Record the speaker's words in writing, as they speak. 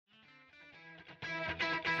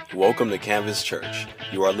Welcome to Canvas Church.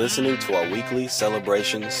 You are listening to our weekly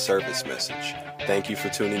celebration service message. Thank you for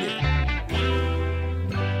tuning in.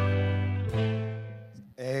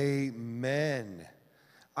 Amen.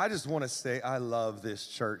 I just want to say I love this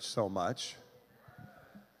church so much.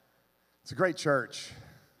 It's a great church.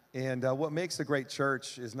 And what makes a great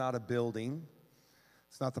church is not a building.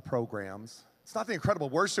 It's not the programs. It's not the incredible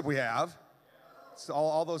worship we have.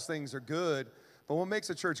 All those things are good. But what makes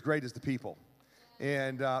a church great is the people.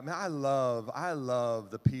 And man, I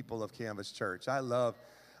love the people of Canvas Church. I love,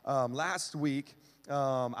 last week,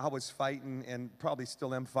 I was fighting and probably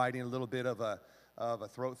still am fighting a little bit of a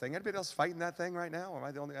throat thing. Anybody else fighting that thing right now? Am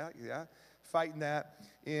I the only, yeah, fighting that.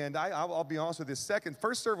 And I'll be honest with you,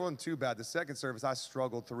 first service wasn't too bad. The second service I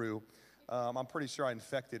struggled through. I'm pretty sure I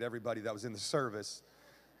infected everybody that was in the service.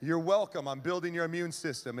 You're welcome. I'm building your immune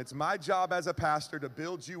system. It's my job as a pastor to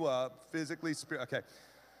build you up physically, spiritually. Okay.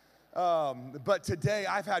 But today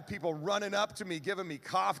I've had people running up to me, giving me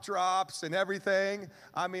cough drops and everything.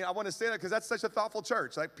 I mean, I want to say that because that's such a thoughtful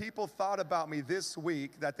church. Like, people thought about me this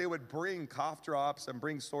week that they would bring cough drops and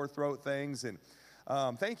bring sore throat things. And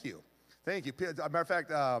thank you. Thank you. As a matter of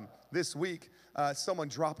fact, this week, someone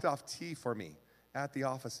dropped off tea for me at the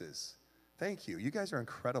offices. Thank you. You guys are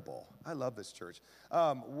incredible. I love this church.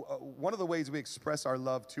 One of the ways we express our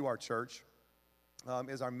love to our church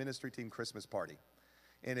is our ministry team Christmas party.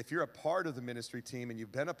 And if you're a part of the ministry team and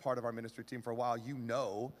you've been a part of our ministry team for a while, you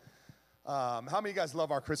know. How many of you guys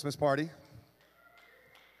love our Christmas party?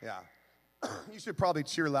 Yeah. You should probably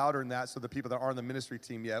cheer louder than that so the people that aren't on the ministry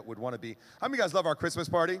team yet would want to be. How many of you guys love our Christmas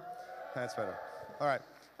party? That's better. All right.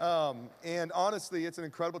 And honestly, it's an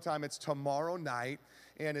incredible time. It's tomorrow night,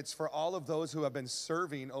 and it's for all of those who have been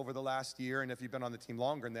serving over the last year, and if you've been on the team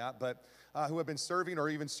longer than that, but who have been serving or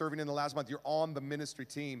even serving in the last month, you're on the ministry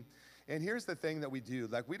team. And here's the thing that we do.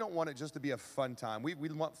 Like, we don't want it just to be a fun time. We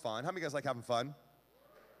want fun. How many of you guys like having fun?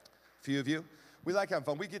 A few of you. We like having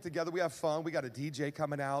fun. We get together. We have fun. We got a DJ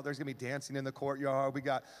coming out. There's going to be dancing in the courtyard. We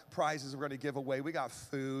got prizes we're going to give away. We got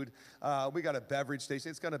food. We got a beverage station.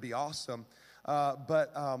 It's going to be awesome.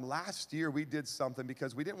 But last year we did something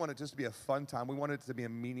because we didn't want it just to be a fun time. We wanted it to be a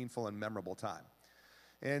meaningful and memorable time.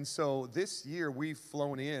 And so this year we've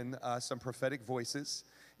flown in some prophetic voices.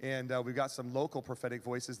 And we've got some local prophetic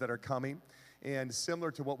voices that are coming, and similar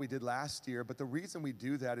to what we did last year. But the reason we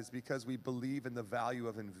do that is because we believe in the value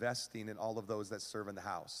of investing in all of those that serve in the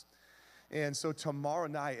house. And so tomorrow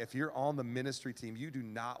night, if you're on the ministry team, you do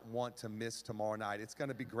not want to miss tomorrow night. It's going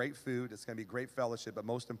to be great food. It's going to be great fellowship. But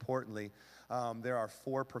most importantly, there are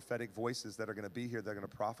 4 prophetic voices that are going to be here. They're going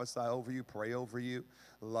to prophesy over you, pray over you,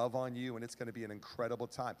 love on you, and it's going to be an incredible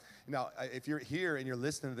time. Now, if you're here and you're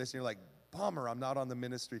listening to this and you're like, bummer, I'm not on the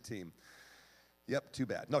ministry team. Yep, too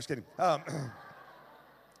bad. No, just kidding.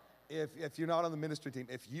 If you're not on the ministry team,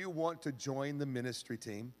 if you want to join the ministry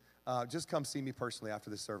team, just come see me personally after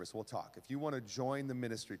this service. We'll talk. If you want to join the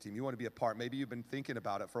ministry team, you want to be a part, maybe you've been thinking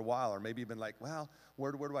about it for a while, or maybe you've been like, well,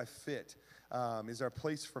 where do I fit? Is there a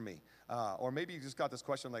place for me? Or maybe you just got this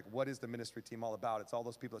question like, what is the ministry team all about? It's all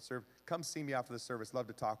those people that serve. Come see me after the service. Love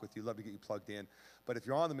to talk with you. Love to get you plugged in. But if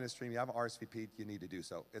you're on the ministry team, you haven't RSVP'd, you need to do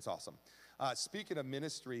so. It's awesome. Speaking of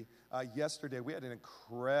ministry, yesterday we had an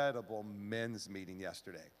incredible men's meeting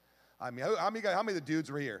yesterday. I mean, how many of the dudes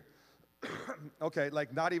were here? Okay,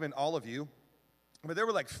 like not even all of you, but there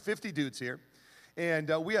were like 50 dudes here,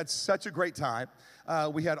 and we had such a great time.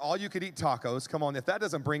 We had all-you-could-eat tacos. Come on, if that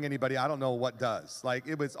doesn't bring anybody, I don't know what does. Like,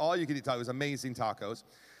 it was all-you-could-eat tacos. It was amazing tacos.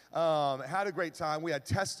 Had a great time. We had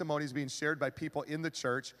testimonies being shared by people in the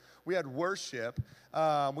church. We had worship.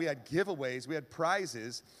 We had giveaways. We had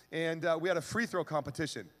prizes, and we had a free throw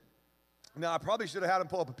competition. Now, I probably should have had him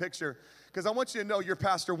pull up a picture because I want you to know your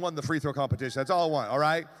pastor won the free throw competition. That's all I want, all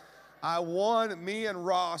right? Me and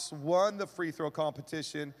Ross won the free throw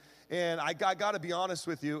competition, and I got to be honest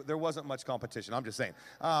with you, there wasn't much competition. I'm just saying.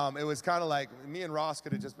 It was kind of like me and Ross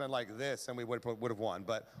could have just been like this, and we would have won,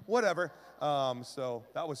 but whatever. So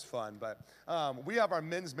that was fun. But we have our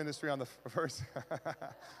men's ministry on the first.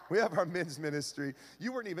 We have our men's ministry.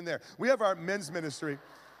 You weren't even there. We have our men's ministry.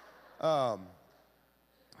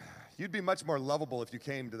 You'd be much more lovable if you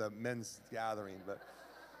came to the men's gathering, but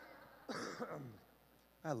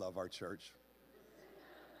I love our church.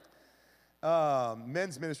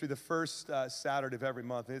 Men's ministry, the first Saturday of every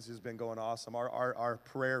month. This has been going awesome. Our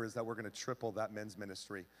prayer is that we're going to triple that men's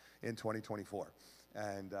ministry in 2024.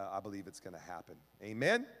 And I believe it's going to happen.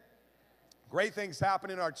 Amen? Great things happen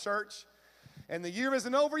in our church. And the year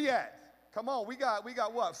isn't over yet. Come on, we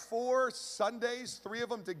got what, 4 Sundays, 3 of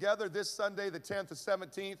them together this Sunday, the 10th, the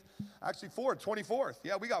 17th. Actually 4, 24th.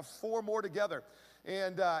 Yeah, we got 4 more together.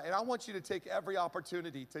 And I want you to take every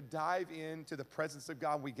opportunity to dive into the presence of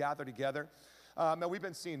God when we gather together. And we've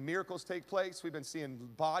been seeing miracles take place. We've been seeing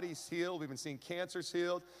bodies healed. We've been seeing cancers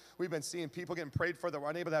healed. We've been seeing people getting prayed for that were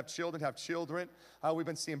unable to have children. We've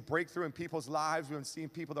been seeing breakthrough in people's lives. We've been seeing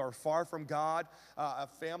people that are far from God,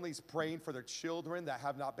 families praying for their children that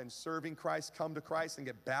have not been serving Christ, come to Christ and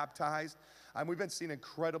get baptized. We've been seeing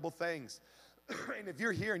incredible things. And if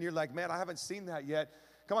you're here and you're like, man, I haven't seen that yet,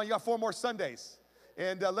 come on, you got 4 more Sundays.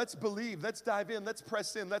 And let's believe, let's dive in, let's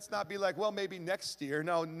press in. Let's not be like, well, maybe next year.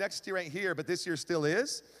 No, next year ain't here, but this year still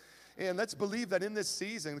is. And let's believe that in this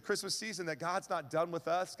season, the Christmas season, that God's not done with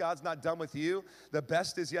us. God's not done with you. The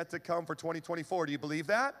best is yet to come for 2024. Do you believe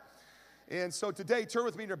that? And so today, turn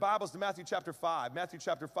with me in your Bibles to Matthew chapter 5. Matthew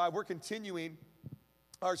chapter 5, we're continuing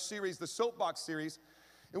our series, the Soapbox series,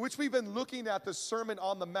 in which we've been looking at the Sermon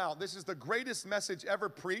on the Mount. This is the greatest message ever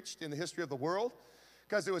preached in the history of the world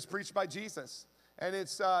because it was preached by Jesus. And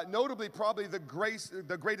it's notably probably the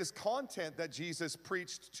greatest content that Jesus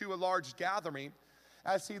preached to a large gathering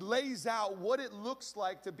as he lays out what it looks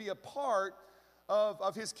like to be a part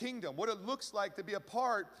of his kingdom, what it looks like to be a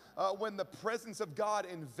part when the presence of God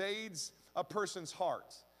invades a person's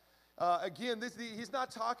heart. Again, he's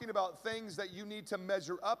not talking about things that you need to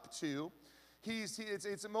measure up to.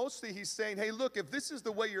 It's mostly he's saying, hey, look, if this is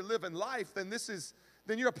the way you're living life, then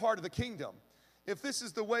you're a part of the kingdom. If this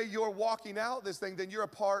is the way you're walking out this thing, then you're a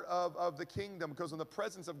part of the kingdom, because when the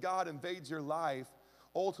presence of God invades your life,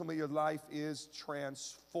 ultimately your life is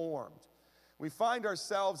transformed. We find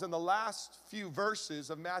ourselves in the last few verses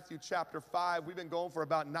of Matthew chapter 5. We've been going for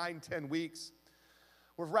about 9-10 weeks.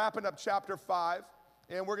 We're wrapping up chapter 5,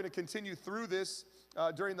 and we're going to continue through this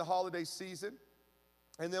during the holiday season.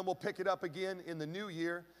 And then we'll pick it up again in the new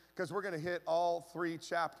year, because we're going to hit all 3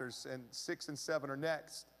 chapters, and 6 and 7 are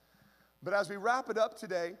next. But as we wrap it up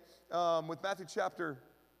today with Matthew chapter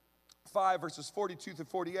 5, verses 42 through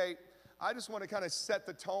 48, I just want to kind of set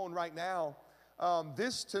the tone right now.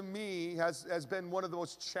 This, to me, has been one of the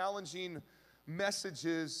most challenging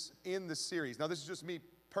messages in the series. Now, this is just me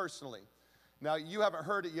personally. Now, you haven't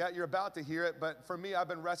heard it yet. You're about to hear it. But for me, I've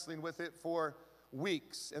been wrestling with it for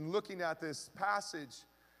weeks and looking at this passage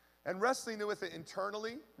and wrestling with it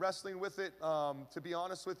internally, wrestling with it, to be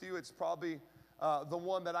honest with you, it's probably the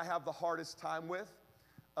one that I have the hardest time with.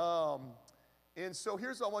 And so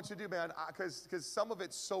here's what I want you to do, man, because some of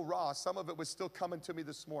it's so raw. Some of it was still coming to me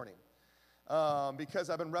this morning because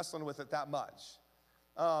I've been wrestling with it that much.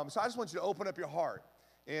 So I just want you to open up your heart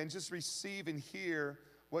and just receive and hear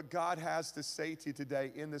what God has to say to you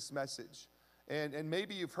today in this message. And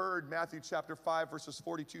maybe you've heard Matthew chapter 5, verses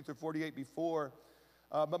 42 through 48 before,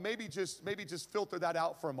 but maybe just filter that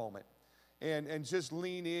out for a moment and just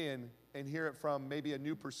lean in and hear it from maybe a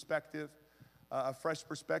new perspective, a fresh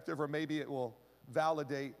perspective, or maybe it will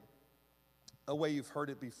validate a way you've heard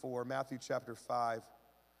it before. Matthew chapter 5,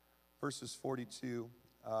 verses 42,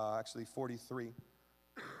 43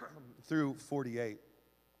 through 48.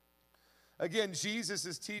 Again, Jesus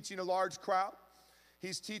is teaching a large crowd.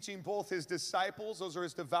 He's teaching both his disciples, those are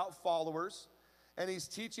his devout followers, and he's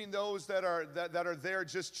teaching those that are there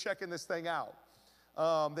just checking this thing out.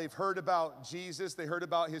 They've heard about Jesus, they heard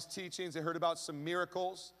about his teachings, they heard about some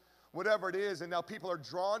miracles, whatever it is, and now people are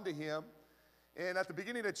drawn to him. And at the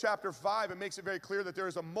beginning of chapter 5, it makes it very clear that there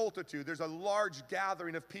is a multitude, there's a large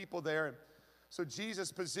gathering of people there. And so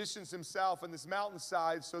Jesus positions himself on this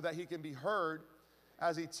mountainside so that he can be heard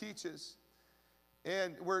as he teaches.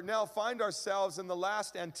 And we're now find ourselves in the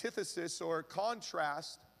last antithesis or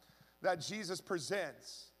contrast that Jesus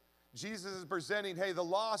presents. Jesus is presenting, hey, the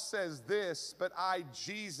law says this, but I,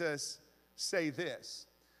 Jesus, say this.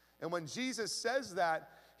 And when Jesus says that,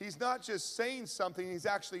 he's not just saying something, he's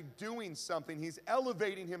actually doing something. He's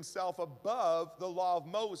elevating himself above the law of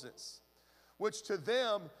Moses, which to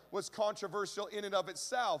them was controversial in and of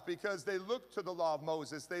itself because they looked to the law of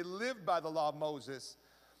Moses. They lived by the law of Moses.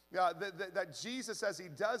 That Jesus, as he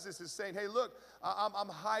does this, is saying, hey, look, I'm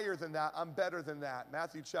higher than that. I'm better than that.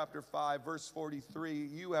 Matthew chapter 5, verse 43,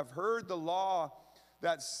 you have heard the law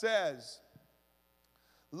that says,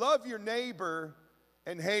 love your neighbor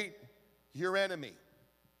and hate your enemy.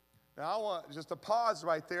 Now, I want just to pause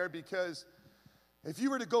right there because if you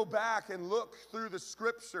were to go back and look through the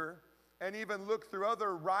scripture and even look through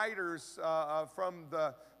other writers from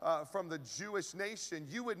the Jewish nation,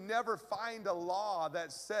 you would never find a law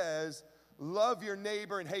that says, love your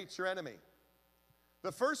neighbor and hate your enemy.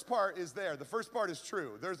 The first part is there. The first part is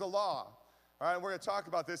true. There's a law. All right, we're going to talk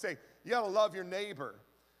about this. Hey, you got to love your neighbor.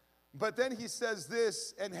 But then he says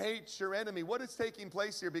this, and hate your enemy. What is taking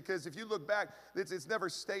place here? Because if you look back, it's never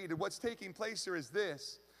stated. What's taking place here is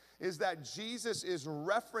this, is that Jesus is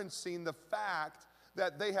referencing the fact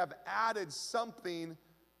that they have added something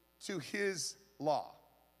to his law.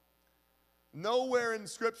 Nowhere in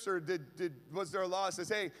Scripture was there a law that says,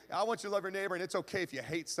 hey, I want you to love your neighbor, and it's okay if you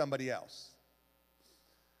hate somebody else.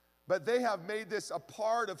 But they have made this a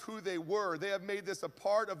part of who they were. They have made this a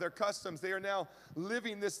part of their customs. They are now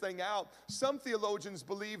living this thing out. Some theologians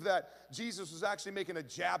believe that Jesus was actually making a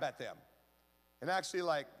jab at them and actually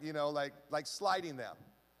like sliding them,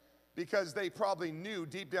 because they probably knew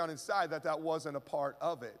deep down inside that that wasn't a part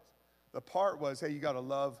of it. The part was, hey, you got to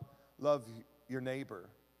love your neighbor.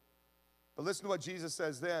 But listen to what Jesus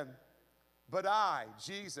says then. But I,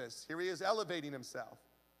 Jesus, here he is elevating himself.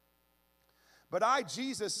 But I,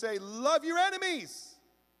 Jesus, say, love your enemies,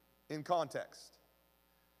 in context.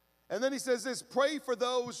 And then he says this, pray for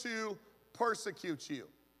those who persecute you.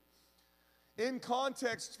 In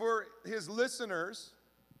context for his listeners,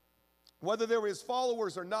 whether they were his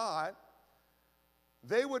followers or not,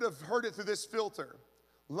 they would have heard it through this filter.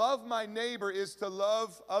 Love my neighbor is to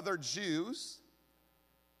love other Jews.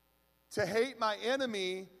 To hate my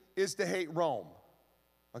enemy is to hate Rome.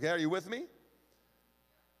 Okay, are you with me?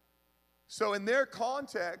 So in their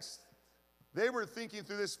context, they were thinking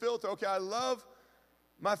through this filter, okay, I love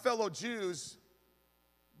my fellow Jews,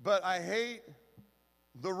 but I hate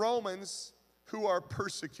the Romans who are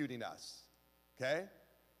persecuting us, okay?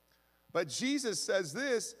 But Jesus says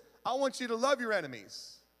this, I want you to love your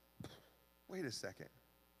enemies. Wait a second.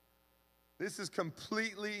 This is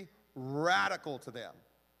completely radical to them.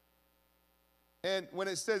 And when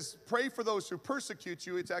it says pray for those who persecute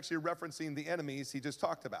you, it's actually referencing the enemies he just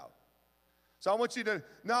talked about. So I want you to,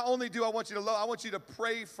 not only do I want you to love, I want you to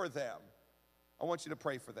pray for them. I want you to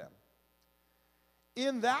pray for them.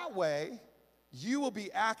 In that way, you will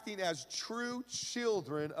be acting as true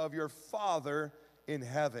children of your Father in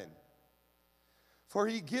heaven. For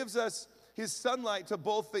he gives us his sunlight to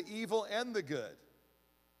both the evil and the good.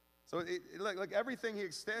 So like everything he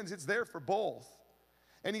extends, it's there for both.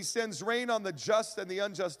 And he sends rain on the just and the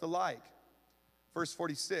unjust alike. Verse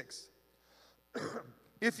 46.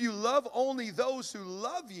 If you love only those who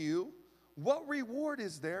love you, what reward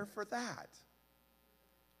is there for that?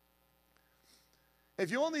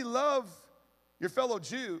 If you only love your fellow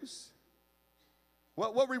Jews,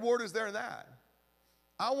 what reward is there in that?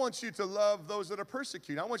 I want you to love those that are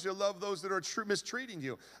persecuting. I want you to love those that are mistreating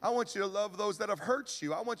you. I want you to love those that have hurt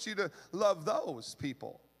you. I want you to love those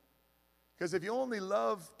people. Because if you only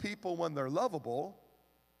love people when they're lovable,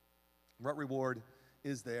 what reward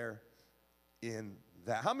is there in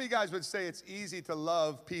that? How many guys would say it's easy to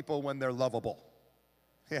love people when they're lovable?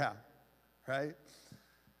 Yeah, right?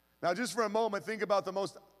 Now, just for a moment, think about the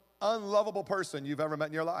most unlovable person you've ever met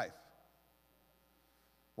in your life.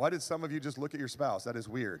 Why did some of you just look at your spouse? That is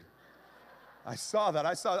weird. I saw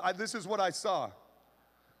that. This is what I saw.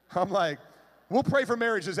 I'm like, we'll pray for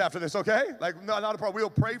marriages after this, okay? Like, no, not a problem. We'll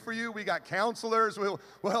pray for you. We got counselors. We'll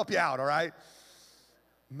help you out, all right?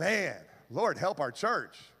 Man, Lord, help our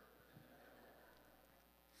church.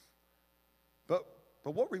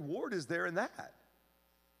 But what reward is there in that?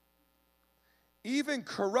 Even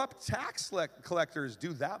corrupt tax collectors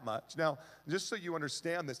do that much. Now, just so you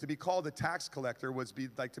understand this, to be called a tax collector was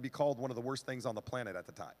to be called one of the worst things on the planet at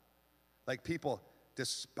the time. Like, people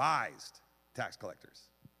despised tax collectors.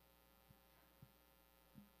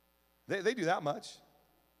 They do that much.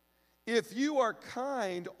 If you are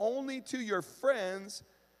kind only to your friends,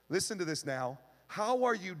 listen to this now, how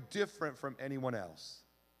are you different from anyone else?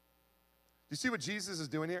 Do you see what Jesus is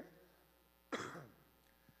doing here?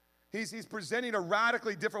 He's presenting a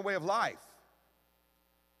radically different way of life.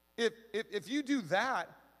 If you do that,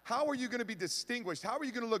 how are you going to be distinguished? How are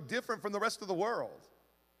you going to look different from the rest of the world?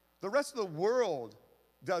 The rest of the world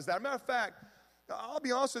does that. As a matter of fact, I'll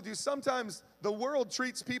be honest with you, sometimes the world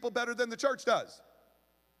treats people better than the church does.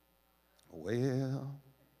 Well,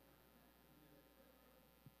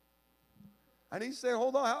 I need to say,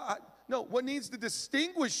 hold on. No, what needs to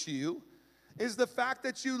distinguish you is the fact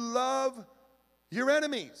that you love your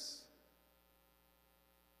enemies.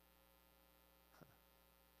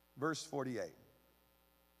 Verse 48.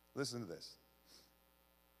 Listen to this.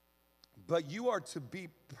 But you are to be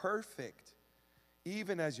perfect,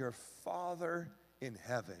 even as your Father in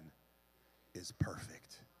heaven is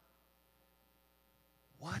perfect.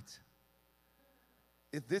 What?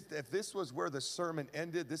 If this was where the sermon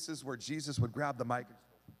ended, this is where Jesus would grab the mic.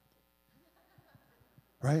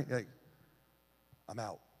 Right? Like, I'm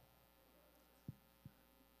out.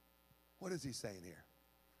 What is he saying here?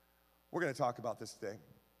 We're going to talk about this today.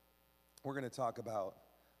 We're going to talk about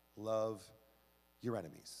love your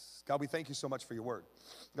enemies. God, we thank you so much for your word.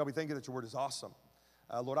 God, we thank you that your word is awesome.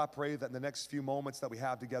 Lord, I pray that in the next few moments that we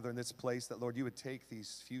have together in this place, that, Lord, you would take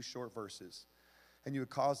these few short verses and you would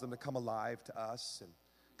cause them to come alive to us, and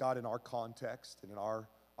God, in our context and in our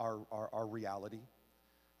reality.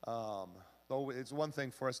 Though it's one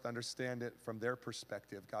thing for us to understand it from their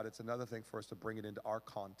perspective, God, it's another thing for us to bring it into our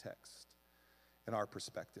context and our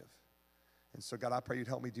perspective. And so, God, I pray you'd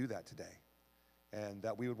help me do that today, and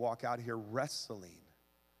that we would walk out here wrestling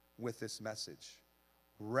with this message,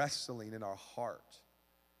 wrestling in our heart,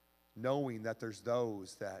 knowing that there's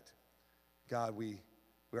those that, God,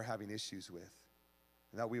 we're having issues with,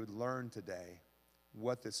 and that we would learn today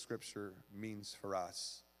what this scripture means for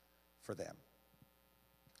us, for them.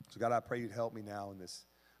 So, God, I pray you'd help me now in this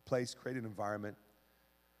place, create an environment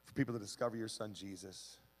for people to discover your son,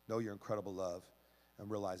 Jesus, know your incredible love, and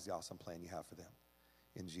realize the awesome plan you have for them.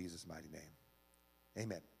 In Jesus' mighty name,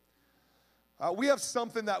 amen. We have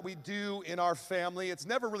something that we do in our family. It's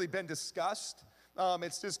never really been discussed.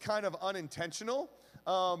 It's just kind of unintentional,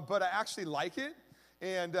 but I actually like it.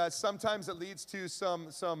 And sometimes it leads to some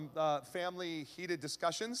family heated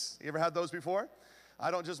discussions. You ever had those before? I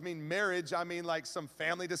don't just mean marriage, I mean like some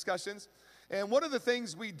family discussions. And one of the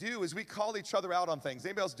things we do is we call each other out on things.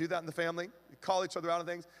 Anybody else do that in the family? We call each other out on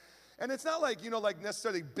things. And it's not like, like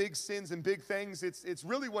necessarily big sins and big things. It's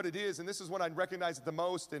really what it is, and this is when I recognize it the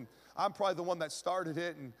most, and I'm probably the one that started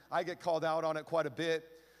it, and I get called out on it quite a bit.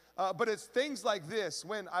 But it's things like this.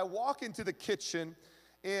 When I walk into the kitchen,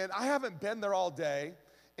 and I haven't been there all day,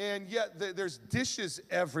 and yet there's dishes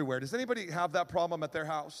everywhere. Does anybody have that problem at their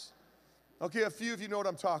house? Okay, a few of you know what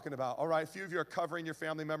I'm talking about, all right? A few of you are covering your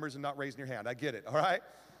family members and not raising your hand. I get it, all right?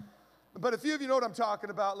 But a few of you know what I'm talking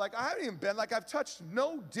about. Like, I haven't even been, like, I've touched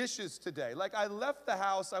no dishes today. Like, I left the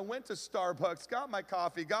house, I went to Starbucks, got my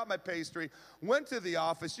coffee, got my pastry, went to the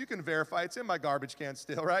office. You can verify, it's in my garbage can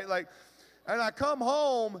still, right? Like, and I come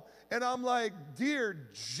home, and I'm like, dear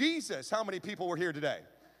Jesus, how many people were here today?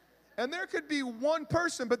 And there could be one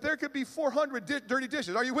person, but there could be 400 dirty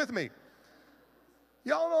dishes. Are you with me?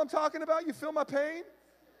 Y'all know what I'm talking about? You feel my pain?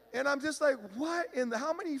 And I'm just like, what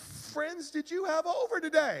how many friends did you have over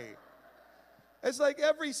today? It's like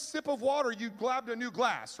every sip of water, you grabbed a new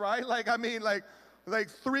glass, right? Like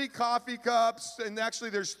 3 coffee cups, and actually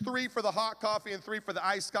there's 3 for the hot coffee and 3 for the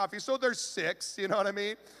iced coffee, so there's 6, you know what I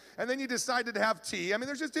mean? And then you decided to have tea. I mean,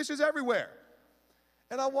 there's just dishes everywhere.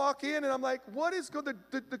 And I walk in, and I'm like, what is good?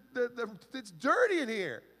 It's dirty in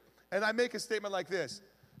here. And I make a statement like this: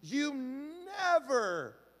 you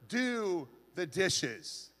never do the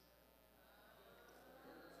dishes.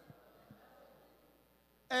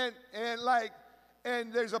 And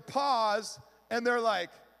there's a pause, and they're like,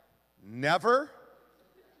 never?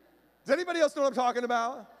 Does anybody else know what I'm talking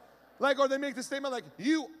about? Like, or they make the statement like,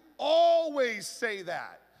 you always say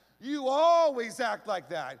that. You always act like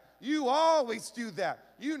that. You always do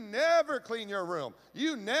that. You never clean your room.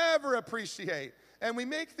 You never appreciate. And we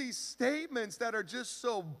make these statements that are just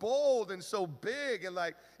so bold and so big.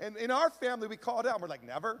 And in our family, we call it out. We're like,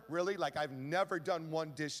 never? Really? Like, I've never done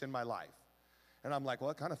one dish in my life. And I'm like,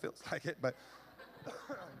 well, it kind of feels like it, but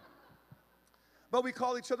but we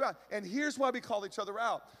call each other out. And here's why we call each other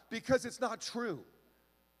out: because it's not true.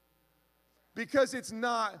 Because it's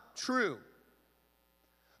not true.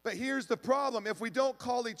 But here's the problem: if we don't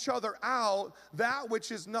call each other out, that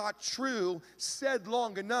which is not true, said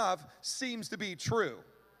long enough, seems to be true.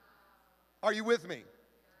 Are you with me?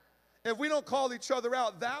 If we don't call each other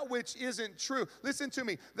out, that which isn't true. Listen to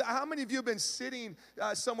me. How many of you have been sitting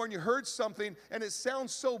somewhere and you heard something and it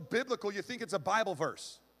sounds so biblical you think it's a Bible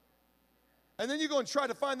verse? And then you go and try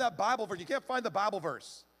to find that Bible verse. You can't find the Bible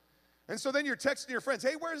verse. And so then you're texting your friends,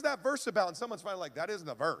 hey, where's that verse about? And someone's finally like, that isn't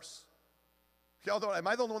a verse. Am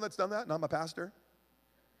I the only one that's done that? And I'm a pastor?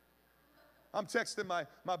 I'm texting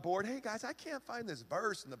my board, hey, guys, I can't find this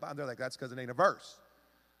verse in the Bible. They're like, that's because it ain't a verse.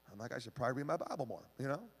 I'm like, I should probably read my Bible more, you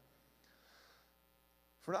know?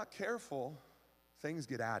 If we're not careful, things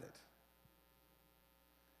get added.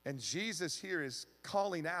 And Jesus here is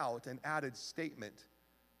calling out an added statement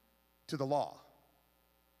to the law.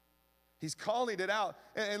 He's calling it out.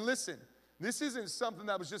 And listen, this isn't something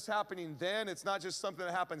that was just happening then. It's not just something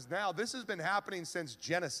that happens now. This has been happening since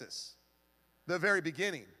Genesis, the very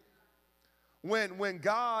beginning. When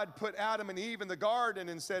God put Adam and Eve in the garden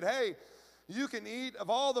and said, hey, you can eat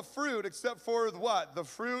of all the fruit except for what? The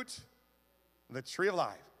fruit, the tree of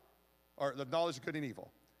life, or the knowledge of good and evil,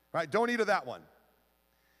 right? Don't eat of that one.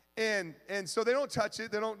 And so they don't touch it,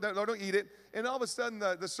 they don't eat it, and all of a sudden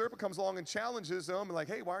the serpent comes along and challenges them, and like,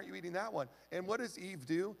 hey, why aren't you eating that one? And what does Eve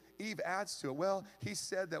do? Eve adds to it. Well, he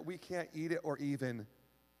said that we can't eat it or even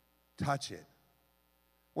touch it.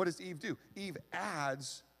 What does Eve do? Eve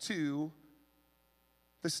adds to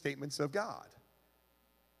the statements of God.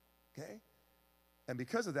 Okay? And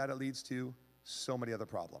because of that, it leads to so many other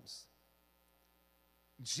problems.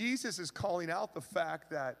 Jesus is calling out the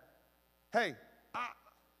fact that, hey,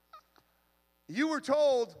 you were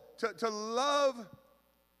told to love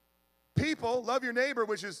people, love your neighbor,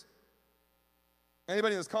 which is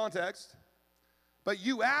anybody in this context, but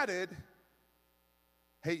you added,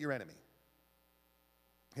 hate your enemy.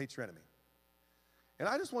 Hate your enemy. And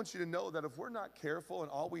I just want you to know that if we're not careful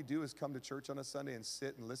and all we do is come to church on a Sunday and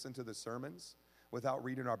sit and listen to the sermons without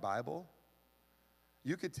reading our Bible,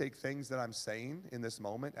 you could take things that I'm saying in this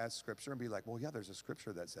moment as scripture and be like, well, yeah, there's a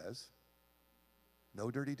scripture that says, no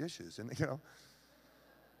dirty dishes. And,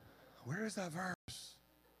 where is that verse?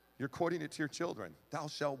 You're quoting it to your children. Thou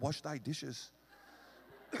shalt wash thy dishes.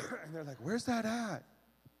 And they're like, where's that at?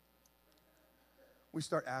 We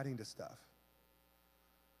start adding to stuff.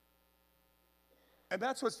 And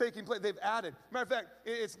that's what's taking place. They've added. Matter of fact,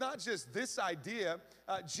 it's not just this idea.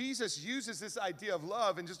 Jesus uses this idea of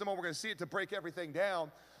love. In just a moment, we're going to see it to break everything down.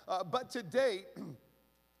 But to date,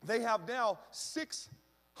 they have now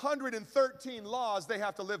 613 laws they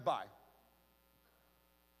have to live by.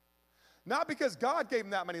 Not because God gave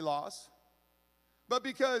them that many laws, but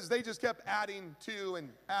because they just kept adding to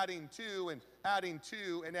and adding to and adding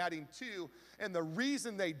to and adding to. And the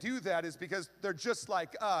reason they do that is because they're just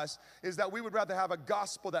like us, is that we would rather have a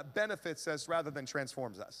gospel that benefits us rather than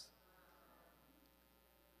transforms us.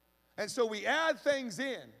 And so we add things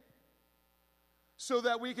in so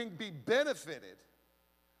that we can be benefited.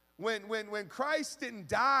 When Christ didn't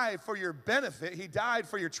die for your benefit, he died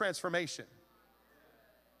for your transformation.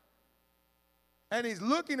 And he's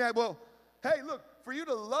looking at, well, hey, look, for you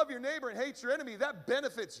to love your neighbor and hate your enemy, that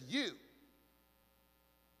benefits you.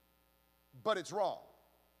 But it's wrong.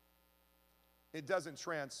 It doesn't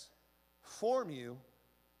transform you,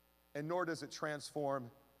 and nor does it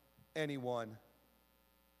transform anyone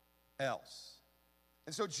else.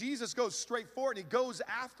 And so Jesus goes straight forward, and he goes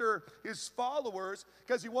after his followers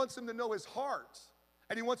because he wants them to know his heart,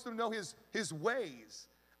 and he wants them to know his ways.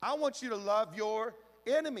 I want you to love your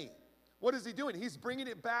enemy. What is he doing? He's bringing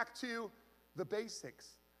it back to the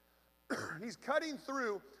basics. He's cutting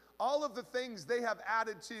through all of the things they have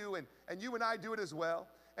added to, and you and I do it as well.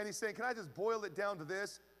 And he's saying, can I just boil it down to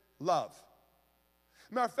this? Love.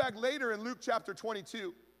 Matter of fact, later in Luke chapter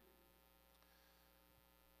 22,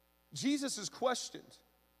 Jesus is questioned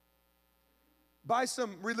by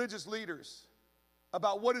some religious leaders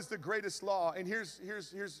about what is the greatest law. And here's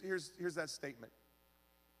that statement.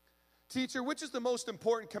 Teacher, which is the most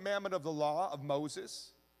important commandment of the law of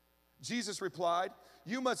Moses? Jesus replied,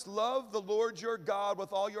 you must love the Lord your God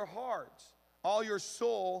with all your heart, all your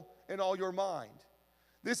soul, and all your mind.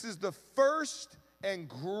 This is the first and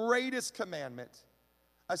greatest commandment.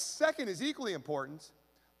 A second is equally important.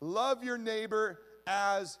 Love your neighbor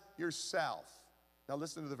as yourself. Now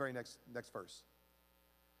listen to the very next verse.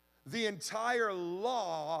 The entire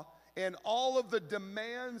law and all of the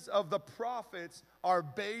demands of the prophets are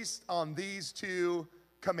based on these two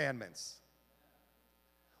commandments.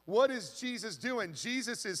 What is Jesus doing?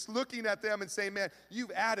 Jesus is looking at them and saying, man,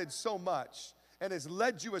 you've added so much and has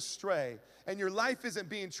led you astray, and your life isn't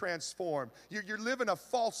being transformed. You're living a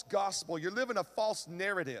false gospel. You're living a false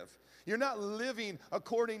narrative. You're not living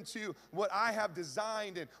according to what I have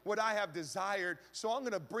designed and what I have desired. So I'm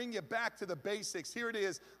going to bring you back to the basics. Here it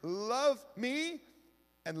is. Love me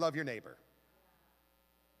and love your neighbor.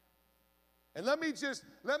 And let me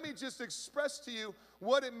just express to you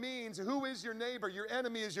what it means. Who is your neighbor? Your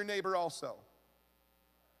enemy is your neighbor also.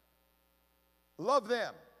 Love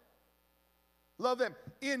them. Love them.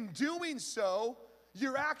 In doing so,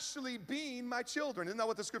 you're actually being my children. Isn't that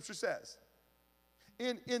what the scripture says?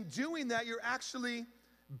 In doing that, you're actually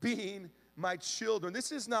being my children.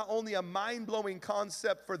 This is not only a mind-blowing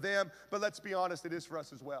concept for them, but let's be honest, it is for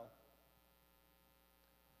us as well.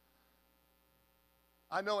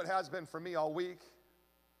 I know it has been for me all week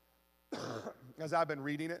as I've been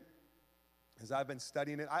reading it, as I've been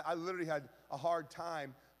studying it. I literally had a hard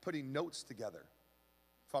time putting notes together,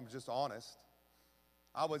 if I'm just honest.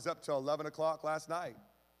 I was up till 11 o'clock last night.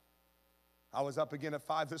 I was up again at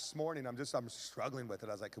 5 this morning. I'm struggling with it.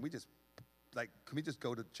 I was like, can we just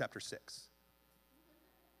go to chapter 6?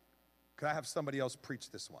 Could I have somebody else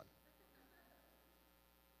preach this one?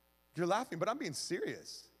 You're laughing, but I'm being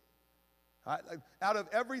serious. Out of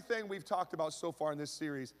everything we've talked about so far in this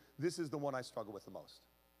series, this is the one I struggle with the most.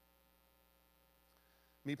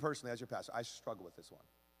 Me personally, as your pastor, I struggle with this one.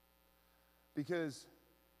 Because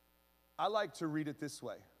I like to read it this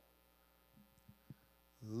way.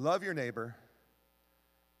 Love your neighbor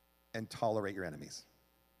and tolerate your enemies.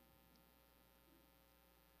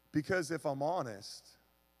 Because if I'm honest,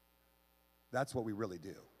 that's what we really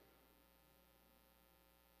do.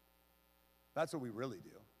 That's what we really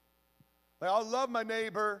do. Like, I'll love my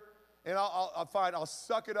neighbor, and I'll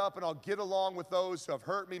suck it up, and I'll get along with those who have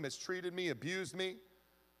hurt me, mistreated me, abused me,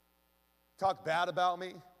 talked bad about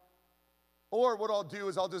me. Or what I'll do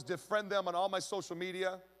is I'll just defriend them on all my social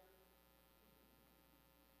media,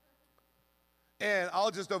 and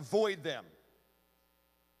I'll just avoid them.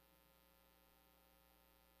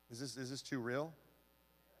 Is this too real?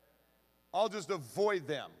 I'll just avoid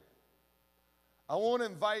them. I won't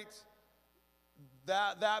invite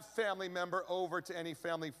that family member over to any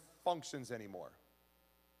family functions anymore.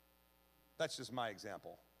 That's just my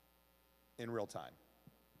example in real time.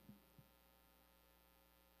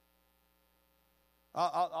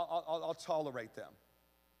 I'll tolerate them.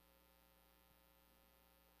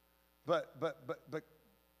 But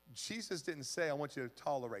Jesus didn't say, I want you to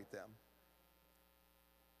tolerate them.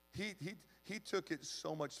 He took it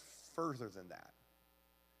so much further than that.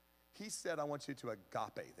 He said, I want you to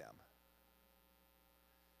agape them.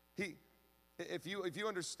 If you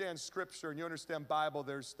understand Scripture and you understand Bible,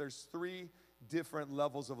 there's three different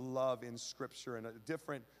levels of love in Scripture, and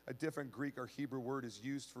a different Greek or Hebrew word is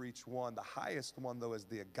used for each one. The highest one, though, is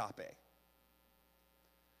the agape.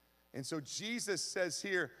 And so Jesus says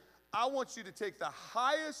here, I want you to take the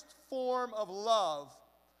highest form of love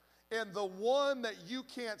and the one that you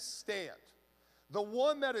can't stand, the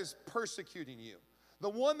one that is persecuting you, the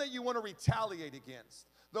one that you want to retaliate against,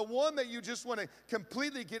 the one that you just want to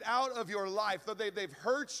completely get out of your life. Though they've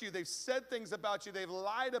hurt you, they've said things about you, they've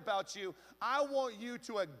lied about you. I want you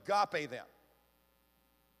to agape them.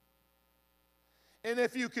 And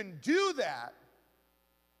if you can do that,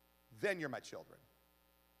 then you're my children.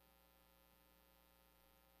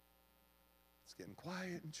 It's getting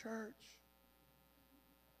quiet in church.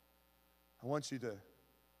 I want you to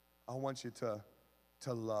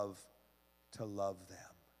love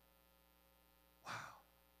them. Wow.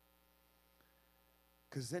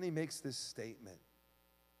 Because then he makes this statement.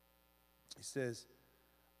 He says,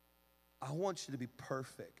 I want you to be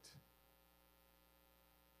perfect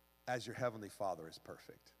as your heavenly Father is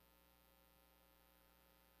perfect.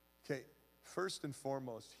 Okay, first and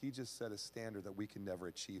foremost, he just set a standard that we can never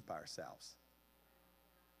achieve by ourselves.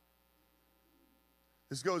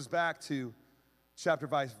 This goes back to chapter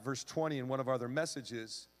 5, verse 20 in one of our other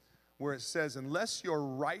messages, where it says, unless your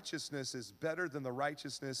righteousness is better than the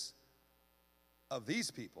righteousness of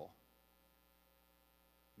these people,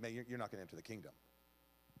 man, you're not going to enter the kingdom.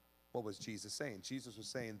 What was Jesus saying? Jesus was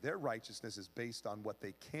saying their righteousness is based on what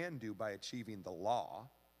they can do by achieving the law,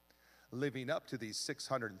 living up to these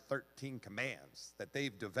 613 commands that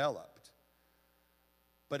they've developed.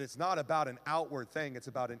 But it's not about an outward thing, it's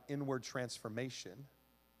about an inward transformation.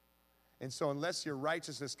 And so unless your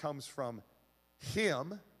righteousness comes from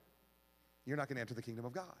him, you're not going to enter the kingdom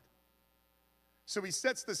of God. So he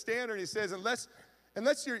sets the standard. He says, unless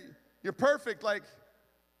you're perfect, like,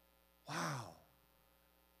 wow.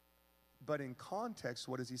 But in context,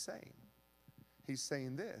 what is he saying? He's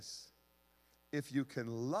saying this: if you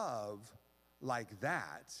can love like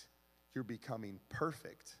that, you're becoming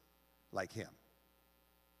perfect like him.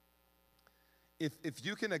 If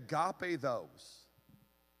you can agape those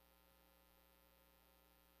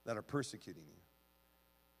that are persecuting you,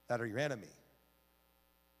 that are your enemy,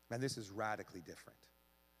 man, this is radically different.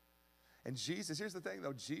 And Jesus, here's the thing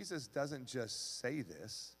though, Jesus doesn't just say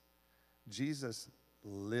this, Jesus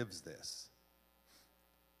lives this.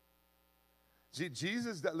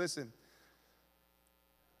 Jesus, listen,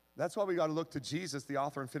 that's why we got to look to Jesus, the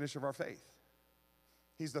author and finisher of our faith.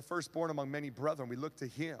 He's the firstborn among many brethren. We look to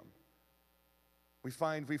him. We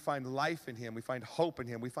find life in him. We find hope in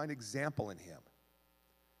him. We find example in him.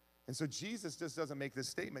 And so Jesus just doesn't make this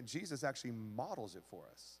statement. Jesus actually models it for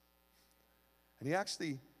us. And he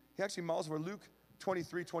actually models for Luke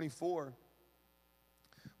 23:24,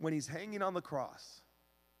 when he's hanging on the cross,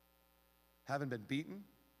 having been beaten,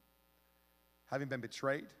 having been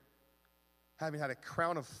betrayed, having had a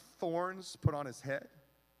crown of thorns put on his head,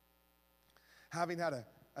 having had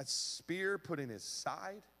a spear put in his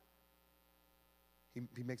side,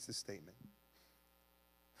 he makes this statement: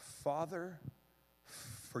 Father,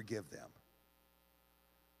 forgive them,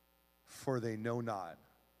 for they know not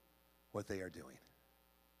what they are doing.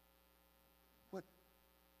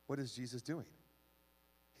 What is Jesus doing?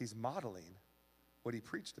 He's modeling what he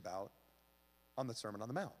preached about on the Sermon on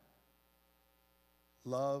the Mount.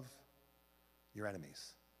 Love your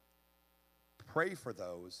enemies. Pray for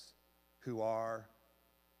those who are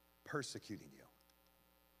persecuting you.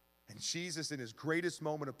 And Jesus, in his greatest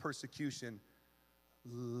moment of persecution,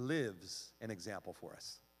 lives an example for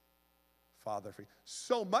us. Father, forgive.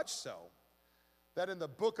 So much so that in the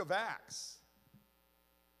book of Acts,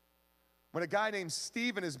 when a guy named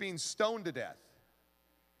Stephen is being stoned to death,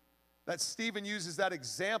 that Stephen uses that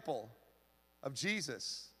example of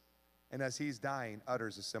Jesus, and as he's dying,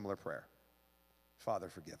 utters a similar prayer. Father,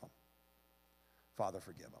 forgive him. Father,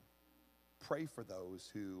 forgive him. Pray for those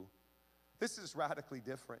who, this is radically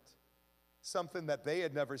different. Something that they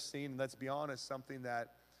had never seen, and let's be honest, something that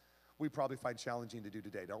we probably find challenging to do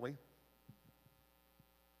today, don't we?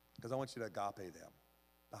 Because I want you to agape them,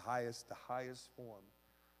 the highest form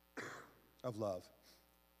of love.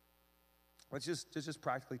 Let's just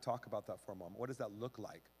practically talk about that for a moment. What does that look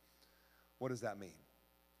like? What does that mean?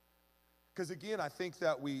 Because again, I think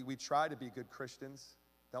that we try to be good Christians,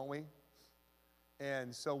 don't we?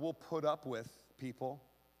 And so we'll put up with people.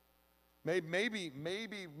 Maybe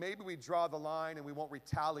we draw the line and we won't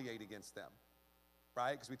retaliate against them,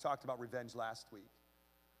 right? Because we talked about revenge last week.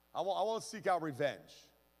 I won't seek out revenge.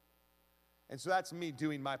 And so that's me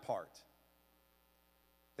doing my part.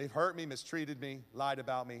 They've hurt me, mistreated me, lied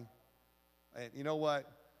about me. And you know what?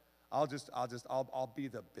 I'll be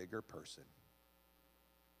the bigger person.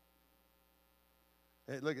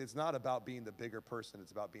 Look, it's not about being the bigger person,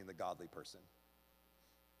 it's about being the godly person.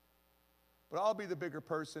 But I'll be the bigger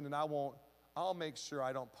person, and I'll make sure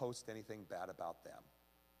I don't post anything bad about them.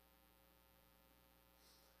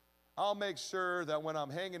 I'll make sure that when I'm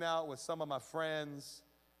hanging out with some of my friends,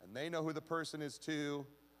 and they know who the person is too,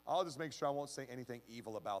 I'll just make sure I won't say anything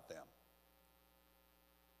evil about them.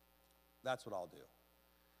 That's what I'll do.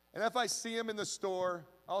 And if I see them in the store,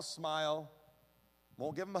 I'll smile,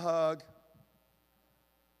 won't give them a hug,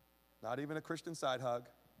 not even a Christian side hug.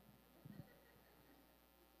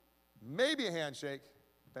 Maybe a handshake,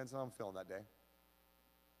 depends on how I'm feeling that day.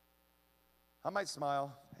 I might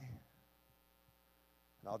smile,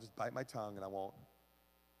 and I'll just bite my tongue, and I won't.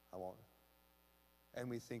 And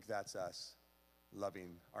we think that's us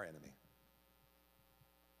loving our enemy.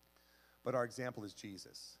 But our example is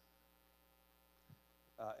Jesus.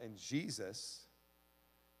 And Jesus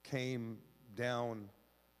came down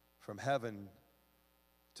from heaven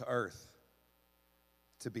to earth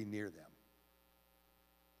to be near them,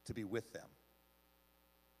 to be with them,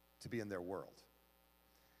 to be in their world.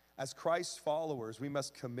 As Christ's followers, we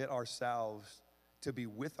must commit ourselves to be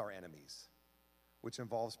with our enemies, which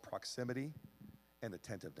involves proximity and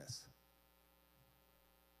attentiveness.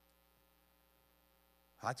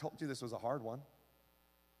 I told you this was a hard one.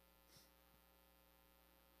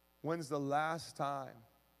 When's the last time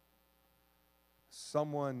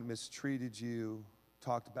someone mistreated you,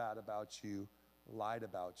 talked bad about you, lied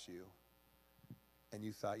about you, and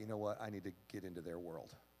you thought, you know what, I need to get into their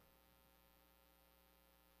world.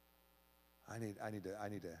 I need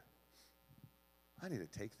to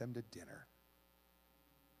take them to dinner.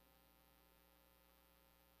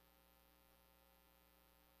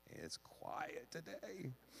 It's quiet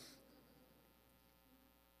today.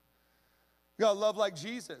 We gotta love like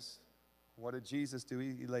Jesus. What did Jesus do?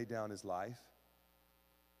 He laid down his life.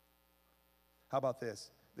 How about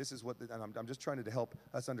this? This is what, and I'm just trying to help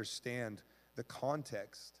us understand the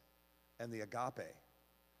context and the agape.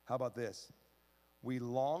 How about this? We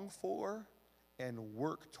long for and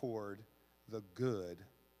work toward the good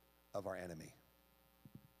of our enemy.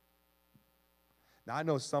 Now, I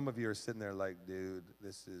know some of you are sitting there like, dude,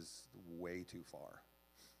 this is way too far.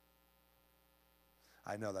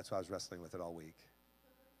 I know, that's why I was wrestling with it all week.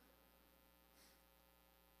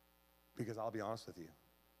 Because I'll be honest with you,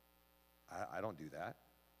 I don't do that.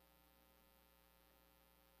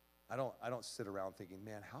 I don't sit around thinking,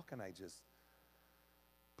 man, how can I just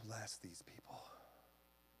bless these people?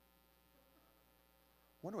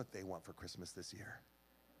 Wonder what they want for Christmas this year.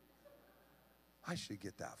 I should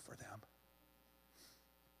get that for them.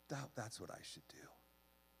 That's what I should do.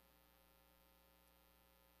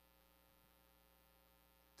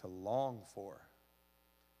 To long for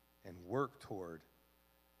and work toward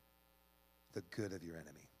the good of your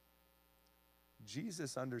enemy.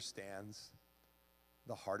 Jesus understands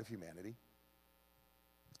the heart of humanity,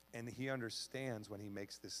 and he understands when he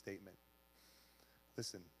makes this statement.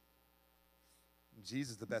 Listen,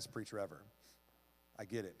 Jesus is the best preacher ever. I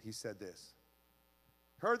get it. He said this.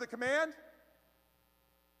 Heard the command?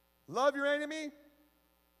 Love your enemy,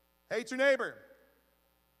 hate your neighbor.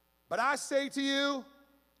 But I say to you,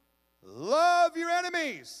 love your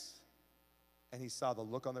enemies. And he saw the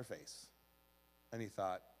look on their face. And he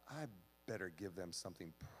thought, I better give them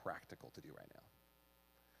something practical to do right now.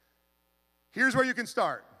 Here's where you can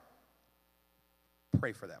start.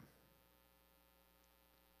 Pray for them.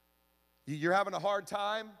 You're having a hard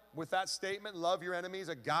time with that statement, love your enemies,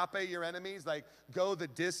 agape your enemies, like go the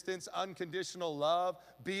distance, unconditional love,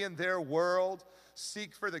 be in their world,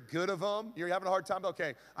 seek for the good of them. You're having a hard time?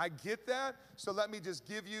 Okay, I get that, so let me just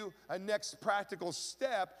give you a next practical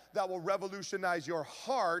step that will revolutionize your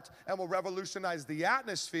heart and will revolutionize the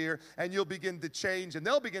atmosphere, and you'll begin to change, and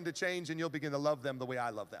they'll begin to change, and you'll begin to love them the way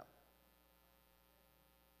I love them.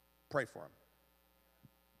 Pray for them.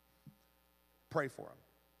 Pray for them.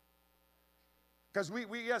 Because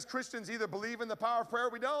we as Christians either believe in the power of prayer or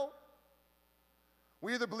we don't.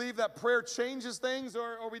 We either believe that prayer changes things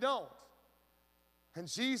or we don't. And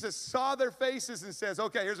Jesus saw their faces and says,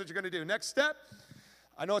 okay, here's what you're going to do. Next step,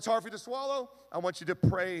 I know it's hard for you to swallow. I want you to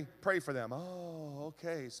pray for them. Oh,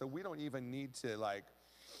 okay, so we don't even need to like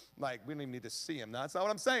we don't even need to see them. No, that's not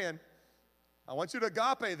what I'm saying. I want you to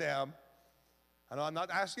agape them. I know I'm not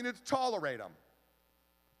asking you to tolerate them.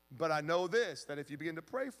 But I know this, that if you begin to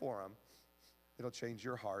pray for them, it'll change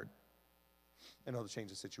your heart, and it'll change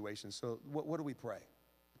the situation. So what do we pray?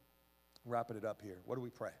 Wrapping it up here. What do we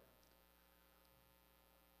pray?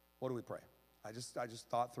 What do we pray? I just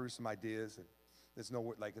thought through some ideas, and there's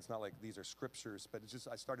no like it's not like these are scriptures, but it's just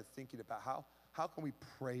I started thinking about how can we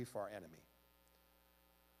pray for our enemy.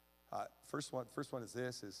 First one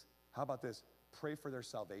is how about this? Pray for their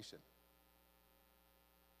salvation.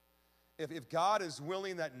 If God is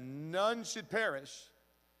willing that none should perish,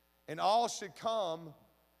 and all should come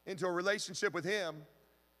into a relationship with him,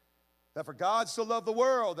 that for God so loved the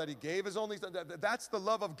world that he gave his only son, that's the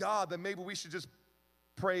love of God, then maybe we should just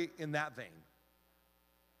pray in that vein.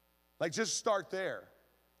 Like, just start there.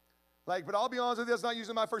 Like, but I'll be honest with you, that's not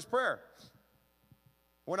usually my first prayer.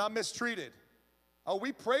 When I'm mistreated. Oh,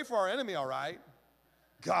 we pray for our enemy, all right.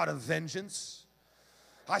 God of vengeance,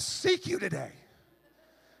 I seek you today.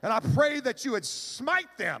 And I pray that you would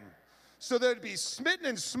smite them so they'd be smitten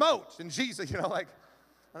and smote. And Jesus, like,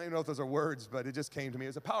 I don't even know if those are words, but it just came to me. It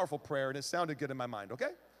was a powerful prayer, and it sounded good in my mind, okay?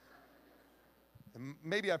 And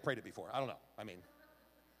maybe I've prayed it before. I don't know. I mean,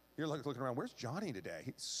 you're looking around, where's Johnny today?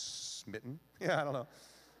 He's smitten. Yeah, I don't know.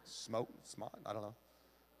 Smote, I don't know.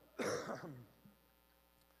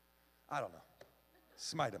 I don't know.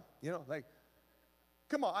 Smite him. Like,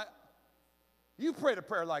 come on. You prayed a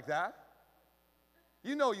prayer like that.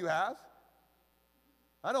 You know you have.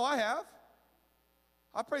 I know I have.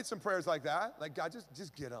 I prayed some prayers like that. Like, God,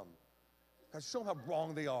 just get them. God, show them how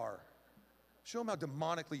wrong they are. Show them how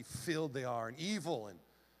demonically filled they are and evil. And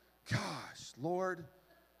gosh, Lord,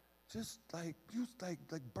 just like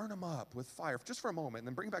burn them up with fire just for a moment and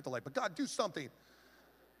then bring them back to life. But God, do something.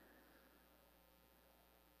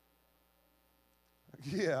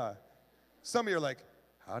 Yeah. Some of you are like,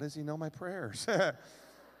 how does he know my prayers?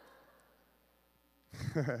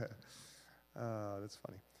 That's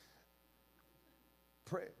funny.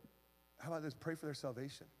 Pray. How about this? Pray for their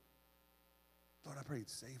salvation. Lord, I pray you'd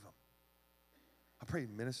save them. I pray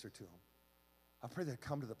you'd minister to them. I pray they'd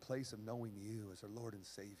come to the place of knowing you as their Lord and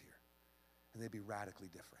Savior, and they'd be radically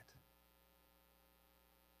different.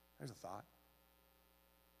 There's a thought.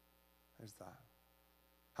 There's a thought.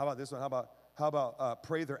 How about this one? How about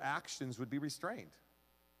pray their actions would be restrained?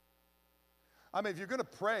 I mean, if you're going to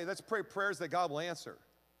pray, let's pray prayers that God will answer.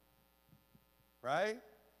 Right?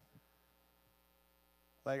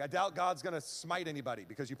 Like, I doubt God's going to smite anybody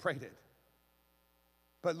because you prayed it.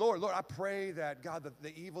 But Lord, I pray that, God,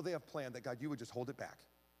 the evil they have planned, that, God, you would just hold it back.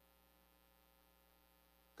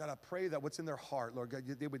 God, I pray that what's in their heart, Lord, God,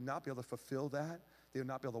 they would not be able to fulfill that. They would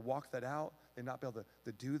not be able to walk that out. They would not be able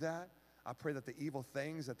to do that. I pray that the evil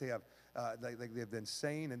things that they have, they've been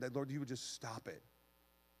saying, and that, Lord, you would just stop it.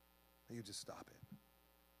 That you would just stop it.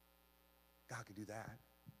 God can do that.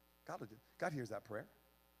 God hears that prayer.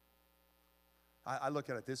 I look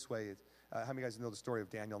at it this way. How many of you guys know the story of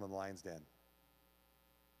Daniel in the lion's den?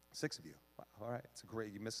 6 of you. Wow, all right. It's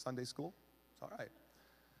great. You missed Sunday school? It's all right.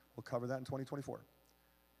 We'll cover that in 2024.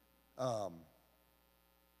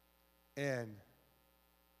 And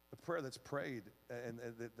the prayer that's prayed, and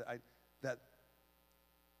that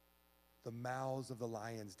the mouths of the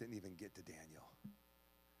lions didn't even get to Daniel.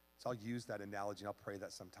 So I'll use that analogy, and I'll pray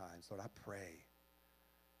that sometimes. Lord, I pray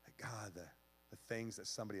that, God, the things that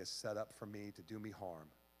somebody has set up for me to do me harm,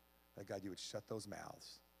 that, God, you would shut those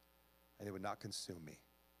mouths, and it would not consume me,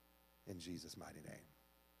 in Jesus' mighty name.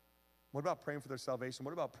 What about praying for their salvation?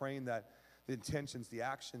 What about praying that the intentions, the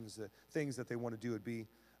actions, the things that they want to do would be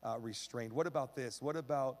restrained? What about this? What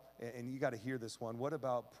about, and you got to hear this one, what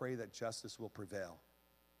about pray that justice will prevail?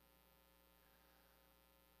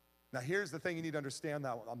 Now, here's the thing you need to understand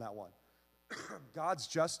on that one. God's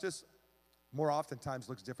justice more oftentimes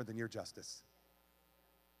looks different than your justice.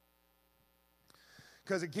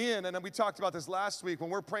 Because again, and we talked about this last week, when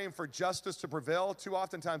we're praying for justice to prevail, too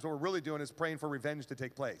oftentimes what we're really doing is praying for revenge to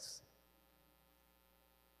take place.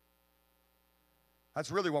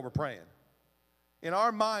 That's really what we're praying. In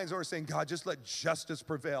our minds, we're saying, God, just let justice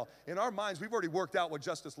prevail. In our minds, we've already worked out what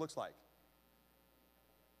justice looks like.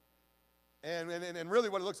 And really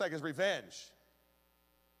what it looks like is revenge.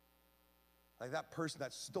 Like that person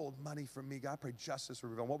that stole money from me, God, I pray justice for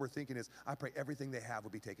prevail. And what we're thinking is, I pray everything they have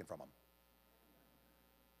will be taken from them.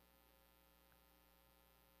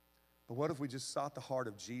 But what if we just sought the heart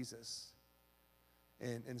of Jesus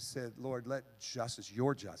and said, Lord, let justice,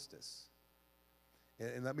 your justice.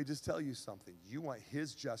 And let me just tell you something. You want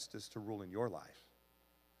his justice to rule in your life.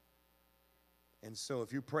 And so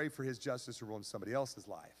if you pray for his justice to rule in somebody else's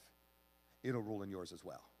life, it'll rule in yours as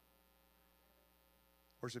well.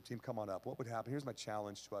 Worship team, come on up. What would happen? Here's my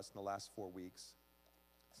challenge to us in the last 4 weeks.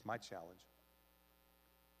 It's my challenge.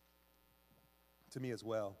 To me as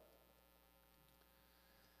well.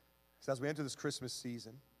 So as we enter this Christmas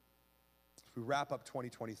season, as we wrap up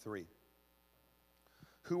 2023,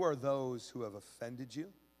 who are those who have offended you,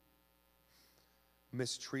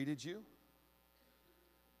 mistreated you,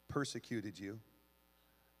 persecuted you,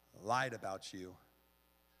 lied about you,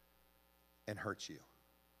 and hurt you?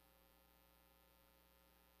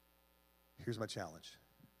 Here's my challenge.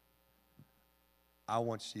 I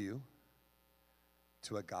want you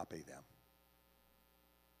to agape them.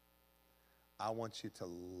 I want you to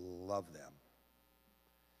love them.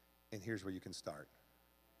 And here's where you can start.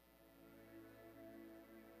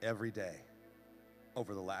 Every day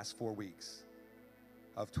over the last 4 weeks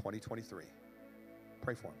of 2023,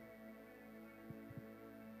 pray for them.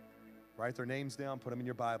 Write their names down, put them in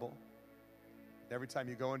your Bible. Every time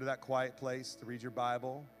you go into that quiet place to read your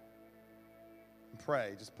Bible and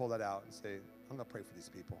pray, just pull that out and say, I'm going to pray for these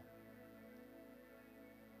people.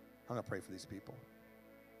 I'm going to pray for these people.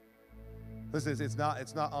 Listen, it's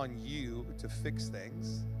not on you to fix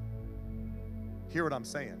things. Hear what I'm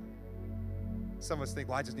saying. Some of us think,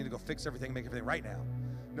 well, I just need to go fix everything, make everything right now.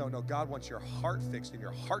 No, God wants your heart fixed and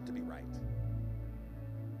your heart to be right.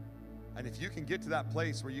 And if you can get to that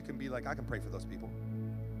place where you can be like, I can pray for those people.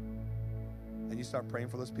 And you start praying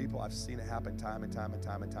for those people, I've seen it happen time and time and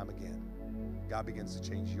time and time again. God begins to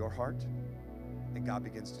change your heart, and God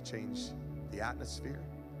begins to change the atmosphere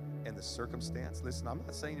and the circumstance. Listen, I'm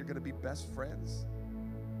not saying you're going to be best friends.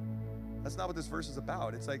 That's not what this verse is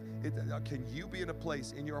about. It's like, can you be in a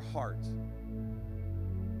place in your heart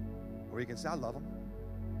where you can say, I love them.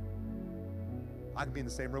 I can be in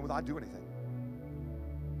the same room with them. I'd do anything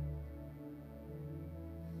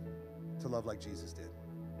to love like Jesus did.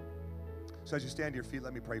 So as you stand to your feet,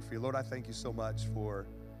 let me pray for you. Lord, I thank you so much for,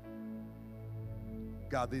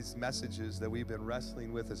 God, these messages that we've been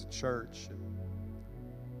wrestling with as a church, and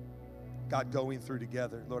God, going through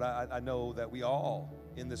together. Lord, I know that we all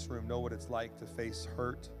in this room know what it's like to face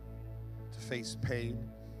hurt, to face pain,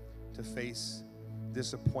 to face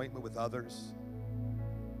disappointment with others,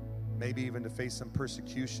 maybe even to face some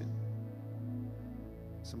persecution,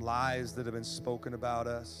 some lies that have been spoken about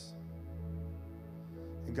us.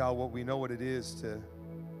 And God, what we know what it is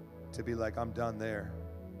to be like, I'm done there.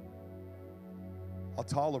 I'll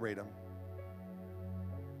tolerate them.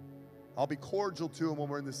 I'll be cordial to them when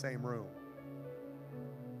we're in the same room.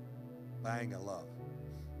 But I ain't gonna love.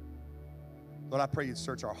 Lord, I pray you'd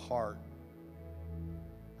search our heart.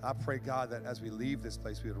 I pray, God, that as we leave this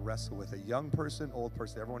place, we would wrestle with a young person, old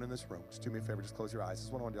person, everyone in this room. Just do me a favor, just close your eyes. This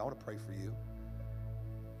is what I want to do. I want to pray for you.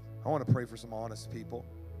 I want to pray for some honest people.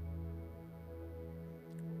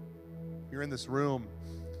 You're in this room,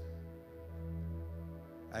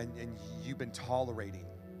 and you've been tolerating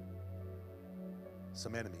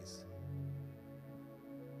some enemies.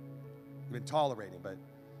 You've been tolerating, but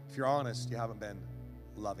if you're honest, you haven't been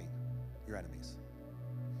loving your enemies.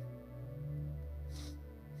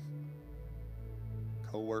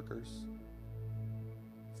 Co-workers,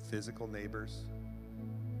 physical neighbors,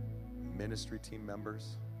 ministry team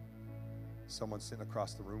members, someone sitting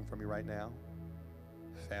across the room from you right now,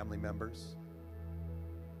 family members,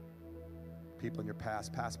 people in your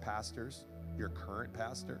past pastors, your current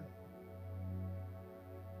pastor,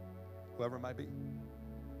 whoever it might be.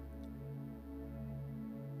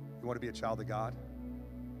 You want to be a child of God?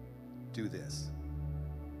 Do this.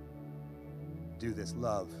 Do this.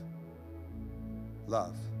 Love.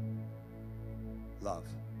 Love. Love.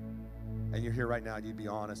 And you're here right now and you'd be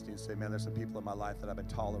honest and you'd say, man, there's some people in my life that I've been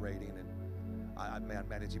tolerating, and man,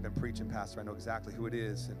 as you've been preaching, Pastor, I know exactly who it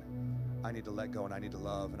is, and I need to let go and I need to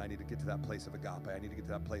love, and I need to get to that place of agape. I need to get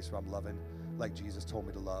to that place where I'm loving like Jesus told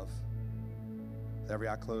me to love. Every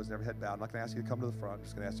eye closed and every head bowed. I'm not going to ask you to come to the front. I'm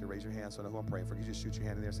just going to ask you to raise your hand so I know who I'm praying for. Can you just shoot your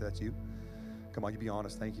hand in there and say that's you? Come on, you be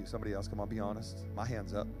honest. Thank you. Somebody else, come on, be honest. My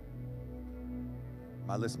hand's up.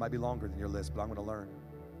 My list might be longer than your list, but I'm going to learn.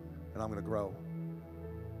 And I'm going to grow.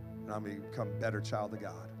 And I'm going to become a better child of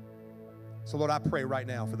God. So, Lord, I pray right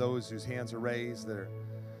now for those whose hands are raised that are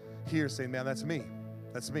here saying, man, that's me.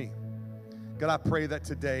 That's me. God, I pray that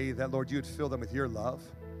today, that, Lord, you'd fill them with your love.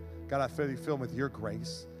 God, I pray that you'd fill them with your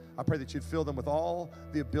grace. I pray that you'd fill them with all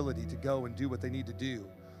the ability to go and do what they need to do.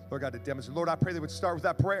 Lord God, to demonstrate. Lord, I pray they would start with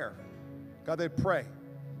that prayer. God, they'd pray.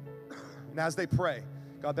 And as they pray,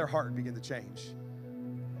 God, their heart would begin to change.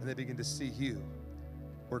 And they begin to see you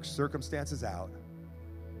work circumstances out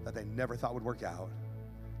that they never thought would work out.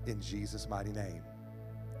 In Jesus' mighty name.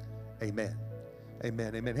 Amen.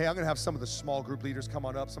 Amen. Amen. Hey, I'm going to have some of the small group leaders come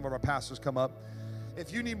on up. Some of our pastors come up.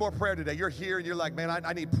 If you need more prayer today, you're here and you're like, man,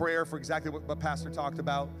 I need prayer for exactly what Pastor talked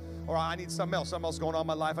about. Or I need something else going on in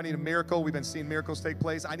my life. I need a miracle. We've been seeing miracles take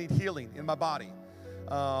place. I need healing in my body.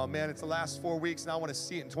 Man, it's the last 4 weeks, and I want to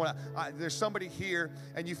see it in 20. There's somebody here,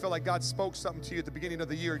 and you feel like God spoke something to you at the beginning of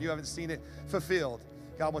the year, and you haven't seen it fulfilled.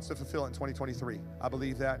 God wants to fulfill it in 2023. I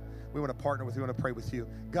believe that. We want to partner with you. We want to pray with you.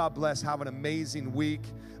 God bless. Have an amazing week.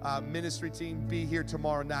 Ministry team, be here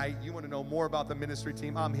tomorrow night. You want to know more about the ministry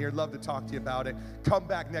team? I'm here. Love to talk to you about it. Come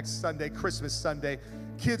back next Sunday, Christmas Sunday.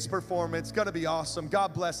 Kids performance. Going to be awesome.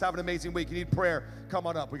 God bless. Have an amazing week. You need prayer? Come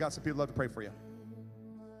on up. We got some people who love to pray for you.